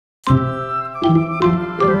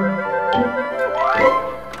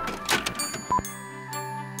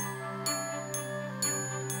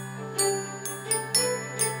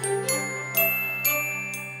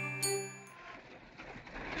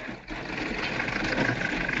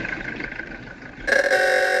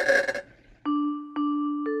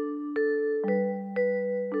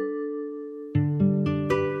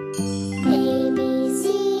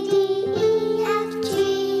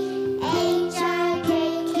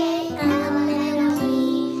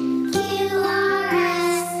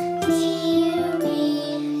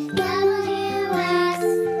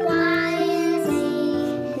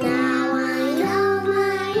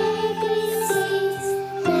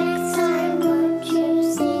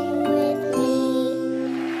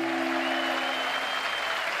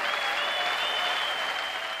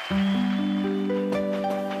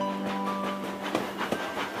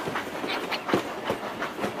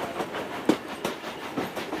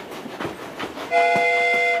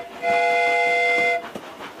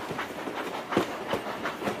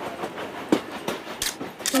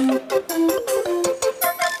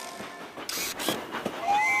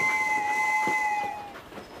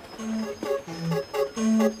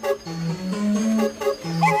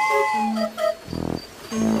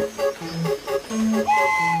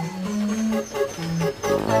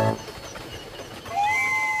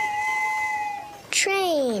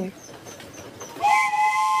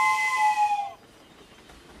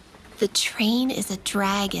The train is a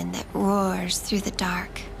dragon that roars through the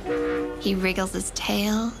dark. He wriggles his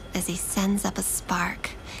tail as he sends up a spark.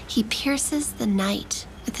 He pierces the night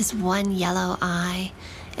with his one yellow eye,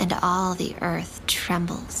 and all the earth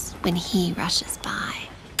trembles when he rushes by.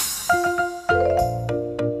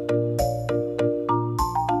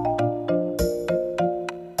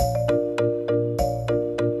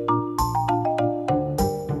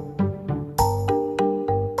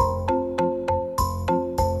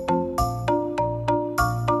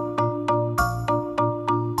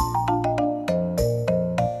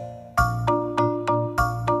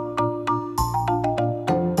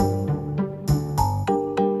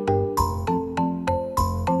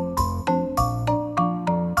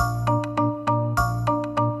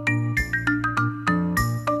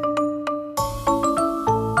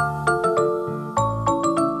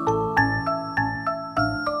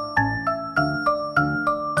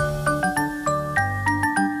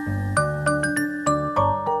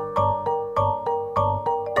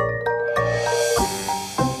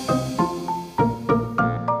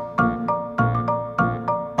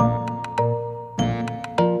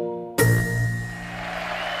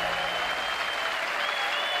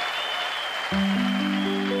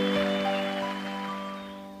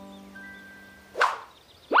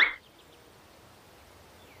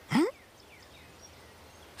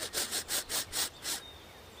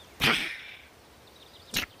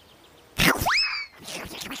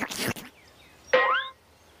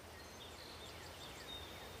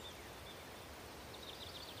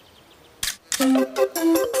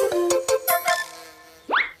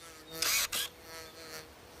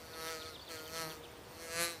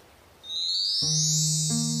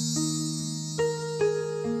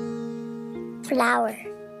 Flower.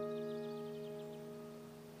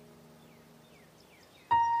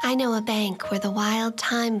 I know a bank where the wild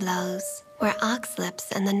thyme blows, where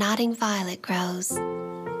oxlips and the nodding violet grows,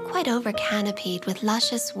 quite over-canopied with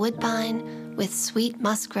luscious woodbine, with sweet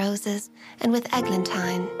musk roses, and with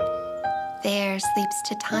eglantine. There sleeps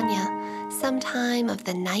Titania, sometime of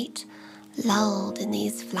the night, lulled in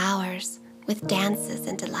these flowers, with dances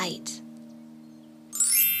and delight.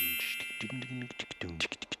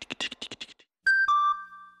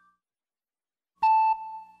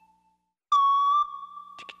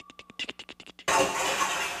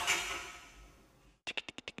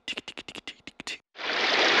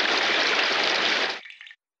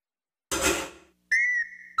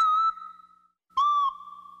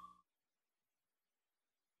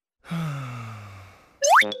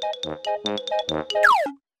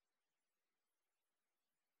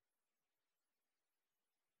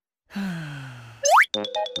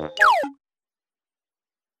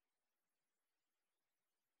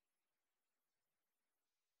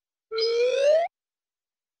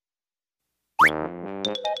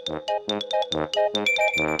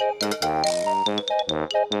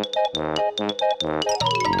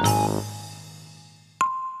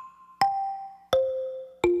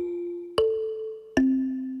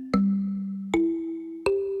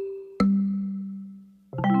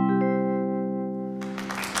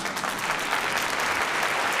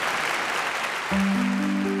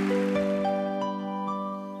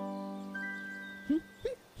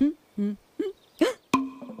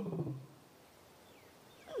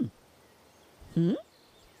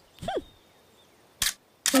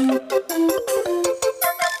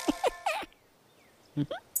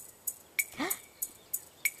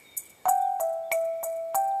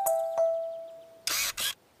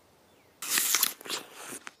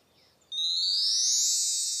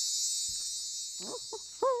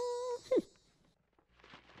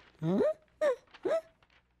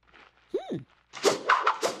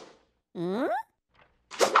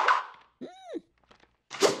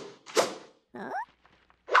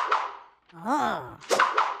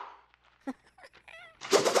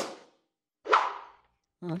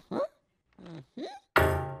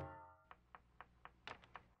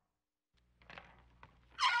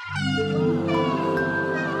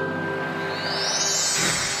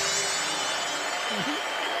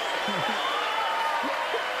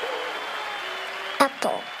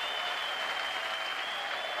 Apple.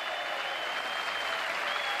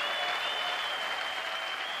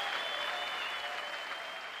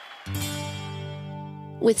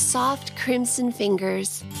 With soft crimson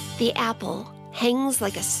fingers, the apple hangs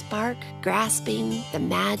like a spark grasping the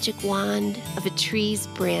magic wand of a tree's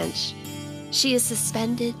branch. She is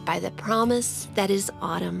suspended by the promise that is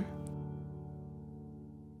autumn.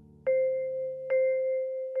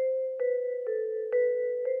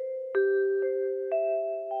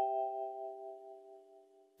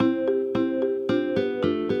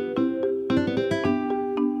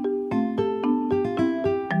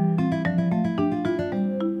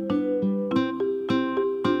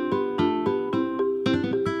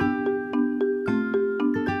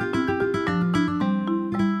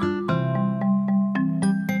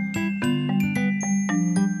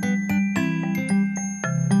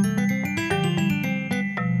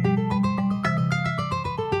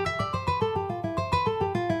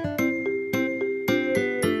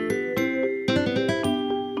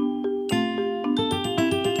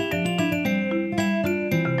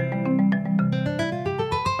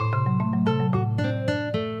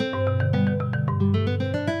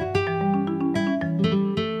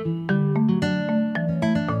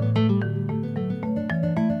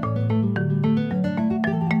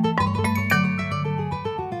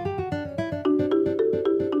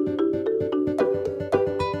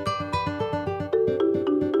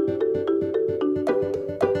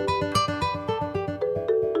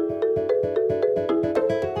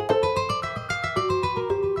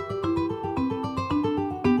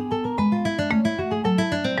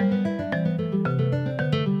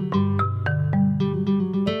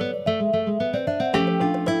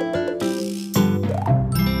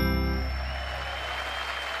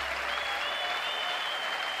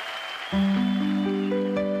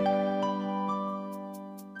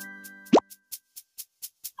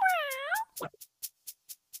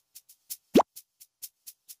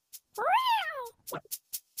 Cat.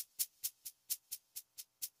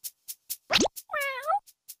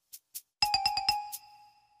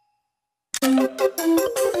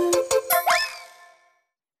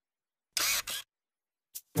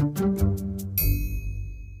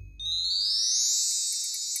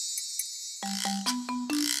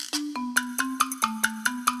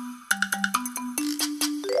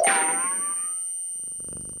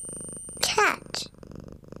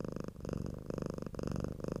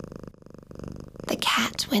 The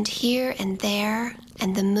cat went here and there,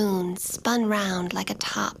 and the moon spun round like a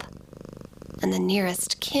top. And the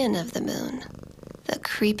nearest kin of the moon, the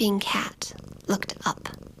creeping cat, looked up.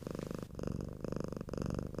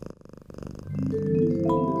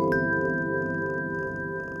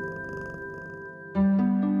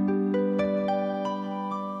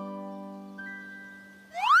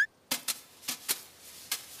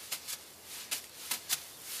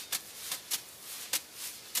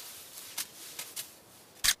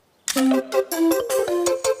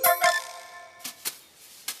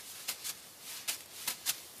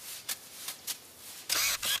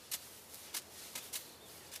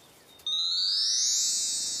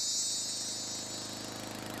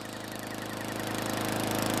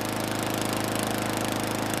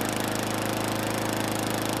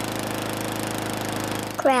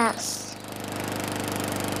 Grass.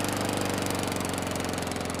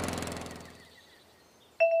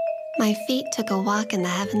 My feet took a walk in the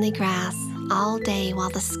heavenly grass all day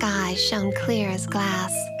while the sky shone clear as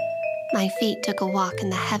glass. My feet took a walk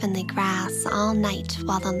in the heavenly grass all night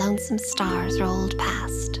while the lonesome stars rolled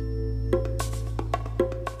past.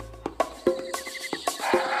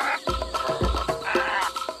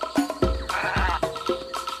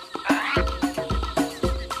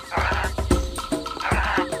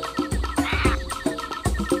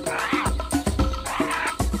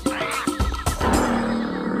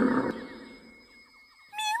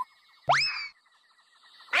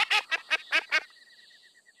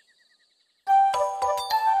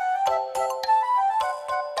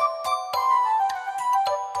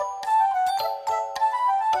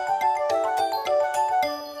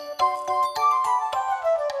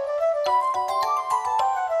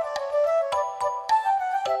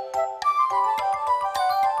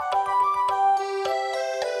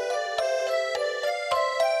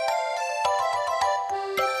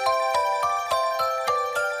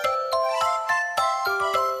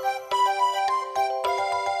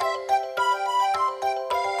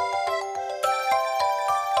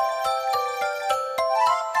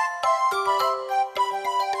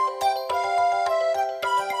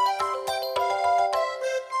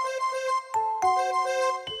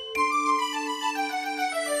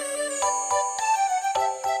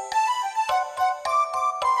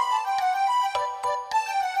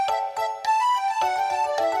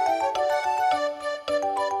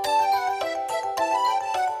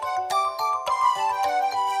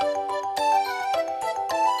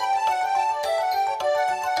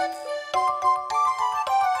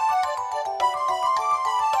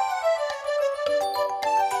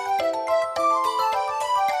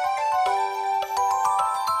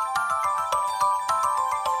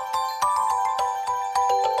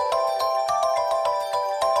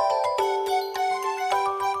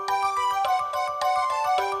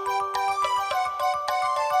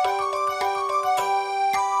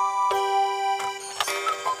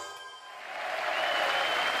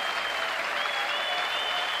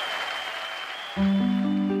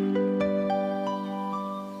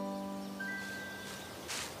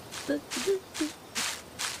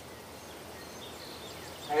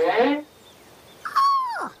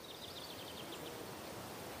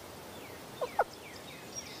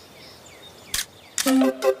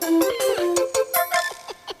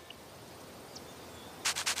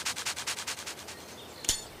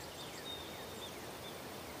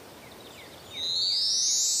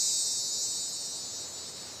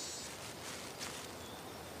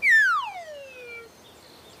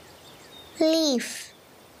 Leaf.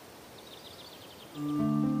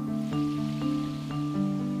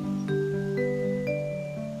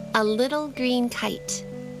 A little green kite,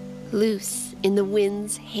 loose in the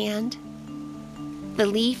wind's hand. The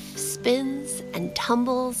leaf spins and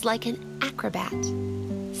tumbles like an acrobat,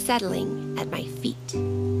 settling at my feet.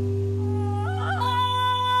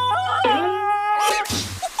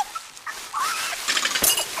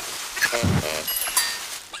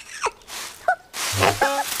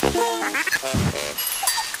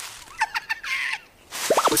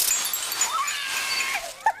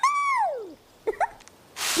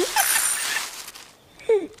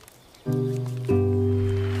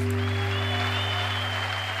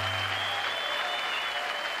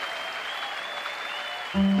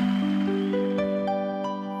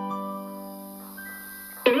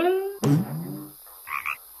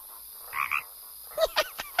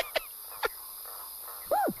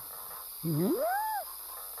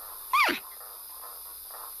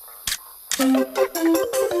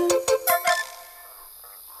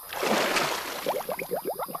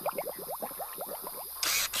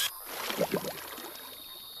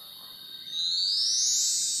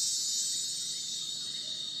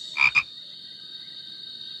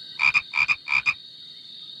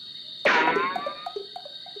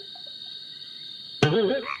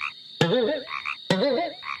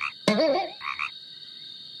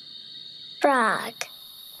 Frog.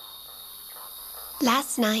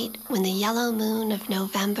 Last night, when the yellow moon of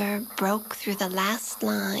November broke through the last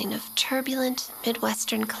line of turbulent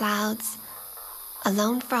Midwestern clouds, a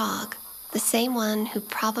lone frog, the same one who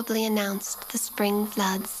probably announced the spring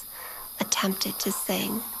floods, attempted to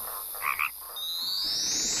sing.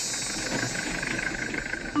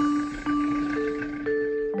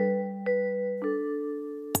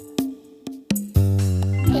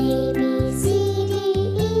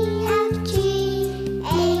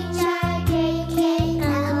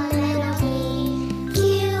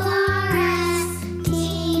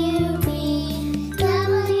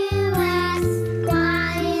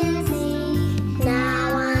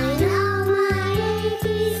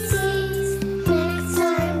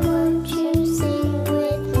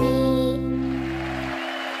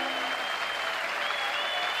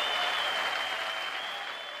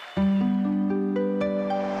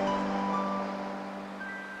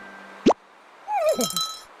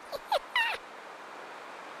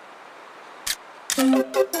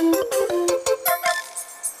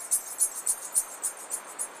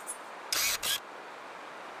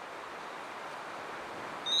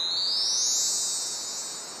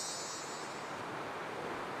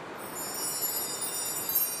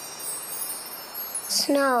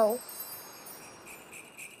 Snow.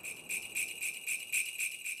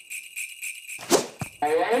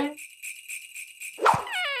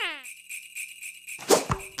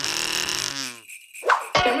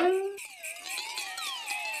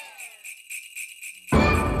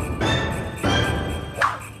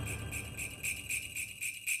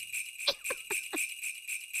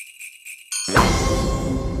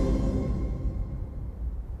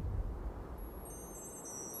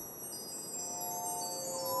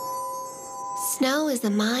 Snow is a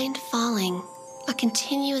mind falling, a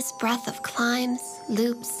continuous breath of climbs,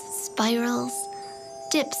 loops, spirals,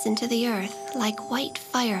 dips into the earth like white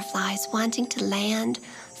fireflies wanting to land,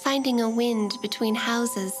 finding a wind between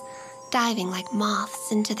houses, diving like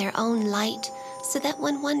moths into their own light, so that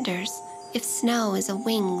one wonders if snow is a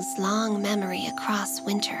wing's long memory across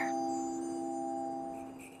winter.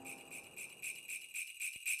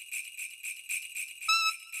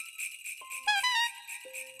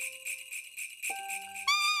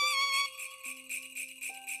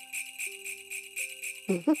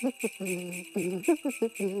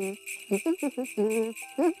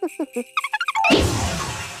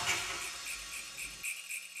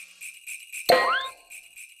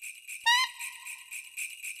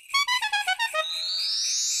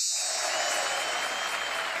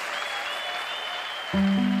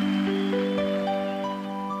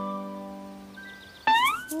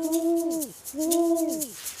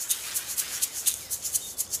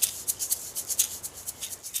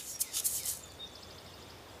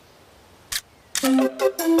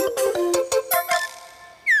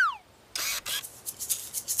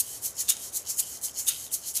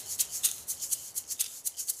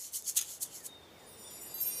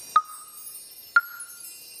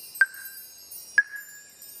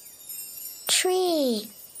 Tree.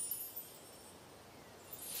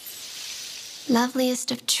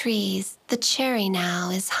 Loveliest of trees, the cherry now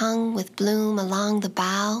is hung with bloom along the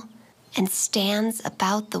bough and stands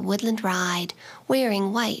about the woodland ride,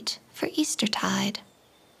 wearing white for Eastertide.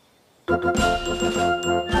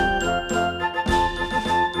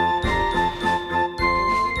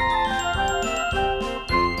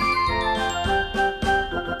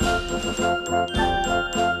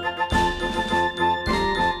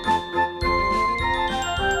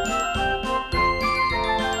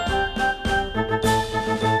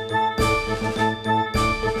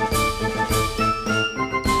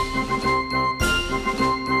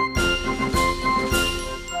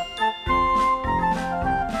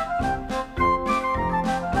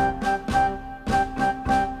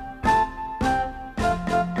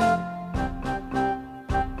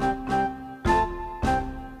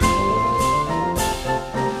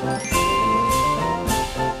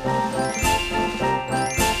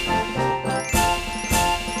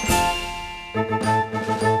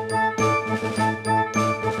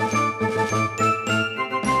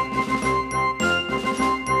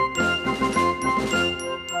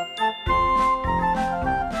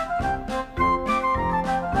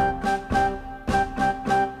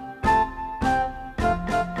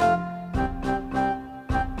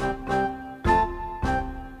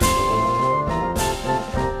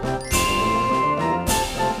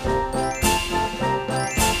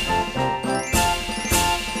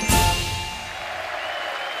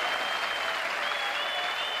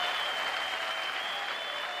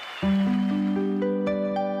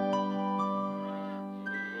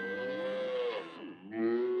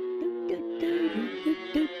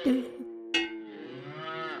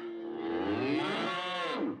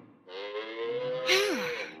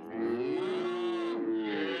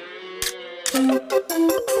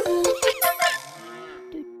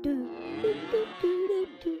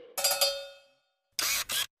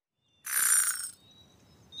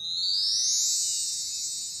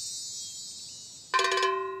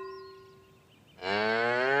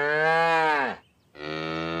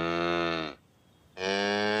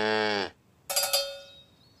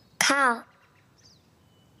 Cow.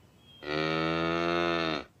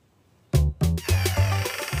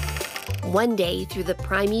 One day through the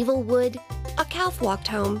primeval wood, a calf walked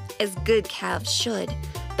home, as good calves should,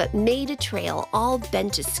 but made a trail all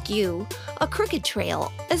bent askew, a crooked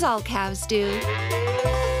trail, as all calves do.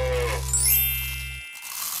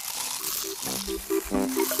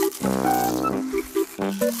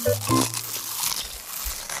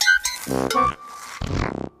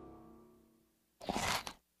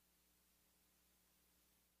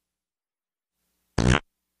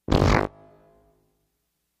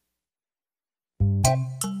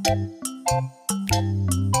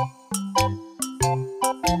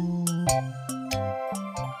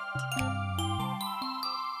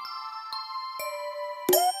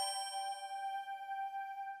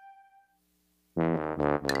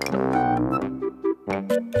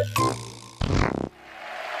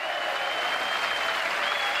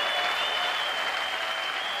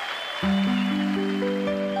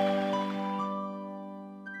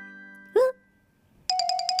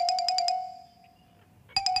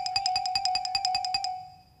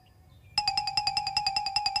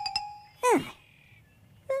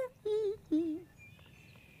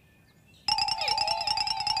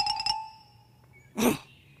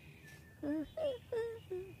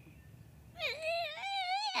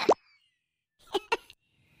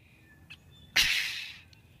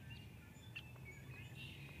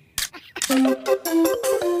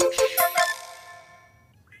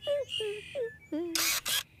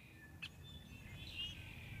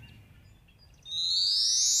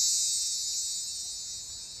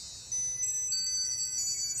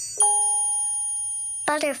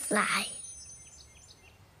 Butterfly.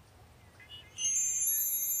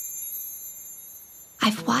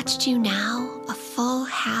 I've watched you now a full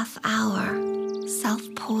half hour,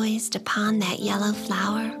 self-poised upon that yellow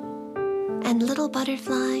flower. And little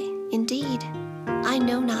butterfly, indeed, I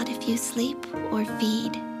know not if you sleep or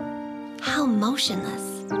feed. How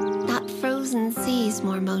motionless, not frozen seas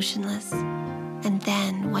more motionless. And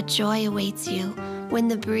then what joy awaits you when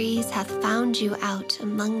the breeze hath found you out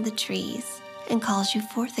among the trees and calls you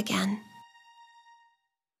forth again.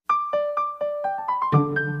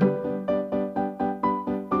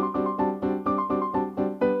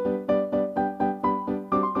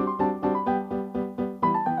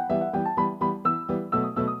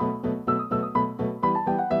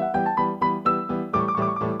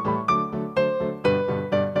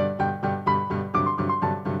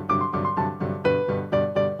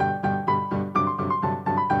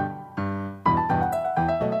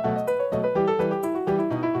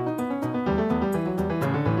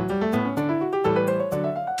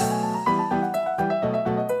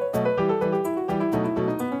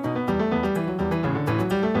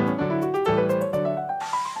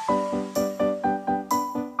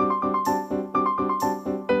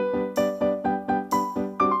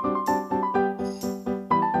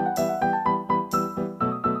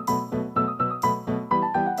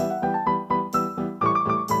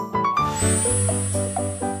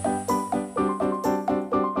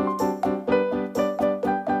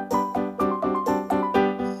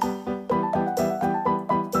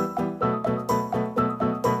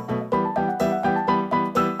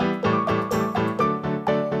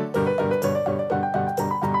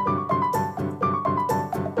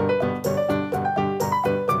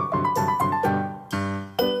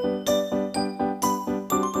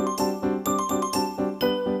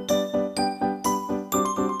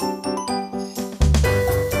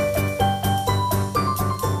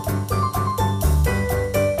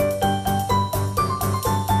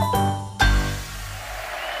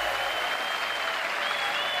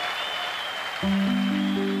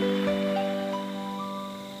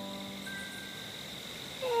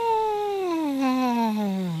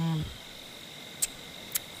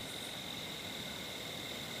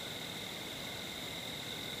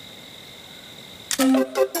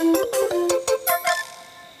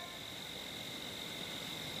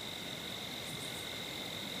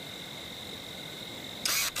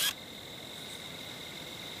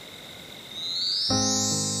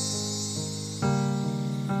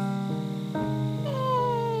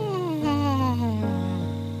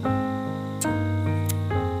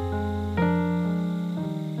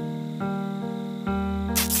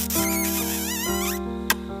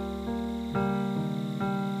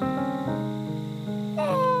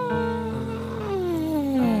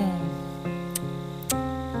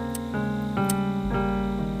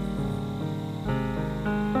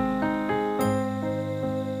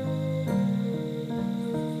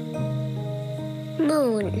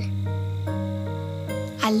 Moon.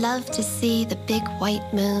 I love to see the big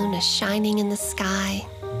white moon a-shining in the sky,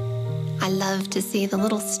 love to see the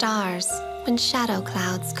little stars when shadow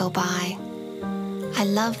clouds go by. I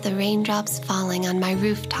love the raindrops falling on my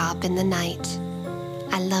rooftop in the night.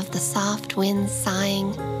 I love the soft wind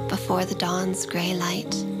sighing before the dawn's gray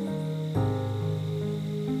light.